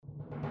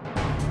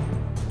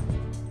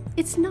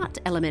It's not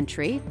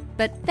elementary,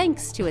 but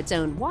thanks to its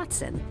own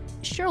Watson,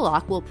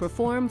 Sherlock will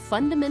perform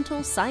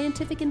fundamental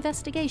scientific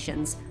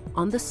investigations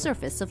on the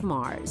surface of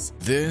Mars.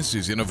 This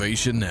is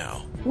Innovation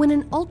Now. When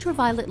an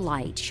ultraviolet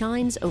light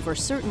shines over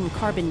certain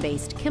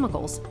carbon-based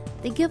chemicals,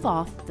 they give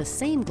off the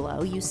same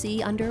glow you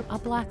see under a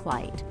black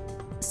light.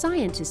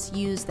 Scientists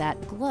use that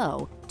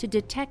glow to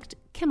detect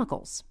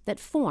chemicals that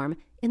form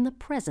in the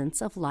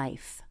presence of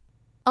life.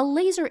 A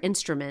laser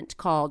instrument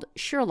called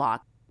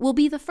Sherlock will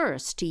be the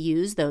first to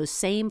use those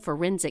same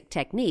forensic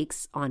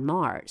techniques on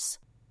Mars.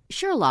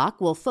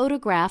 Sherlock will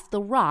photograph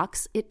the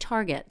rocks it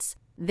targets,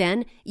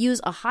 then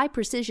use a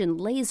high-precision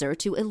laser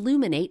to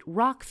illuminate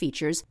rock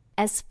features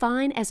as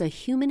fine as a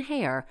human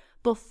hair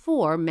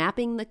before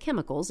mapping the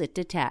chemicals it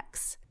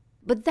detects.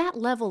 But that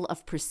level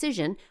of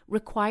precision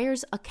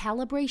requires a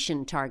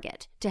calibration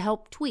target to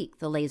help tweak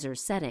the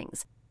laser's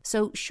settings.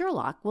 So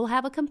Sherlock will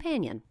have a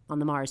companion on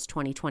the Mars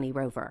 2020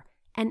 rover,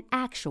 an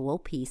actual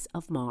piece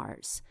of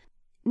Mars.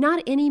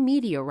 Not any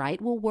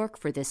meteorite will work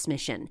for this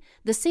mission.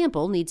 The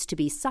sample needs to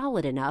be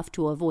solid enough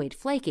to avoid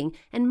flaking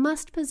and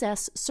must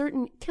possess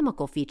certain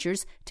chemical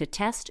features to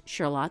test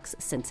Sherlock's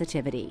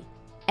sensitivity.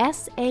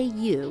 SAU-008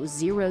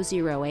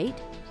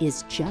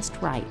 is just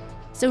right.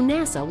 So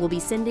NASA will be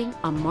sending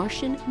a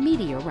Martian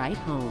meteorite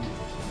home.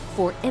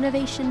 For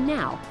Innovation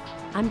Now,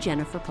 I'm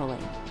Jennifer Pulley.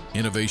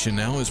 Innovation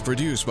Now is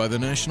produced by the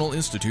National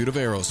Institute of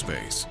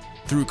Aerospace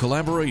through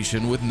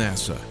collaboration with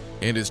NASA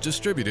and is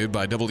distributed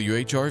by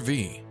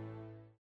WHRV.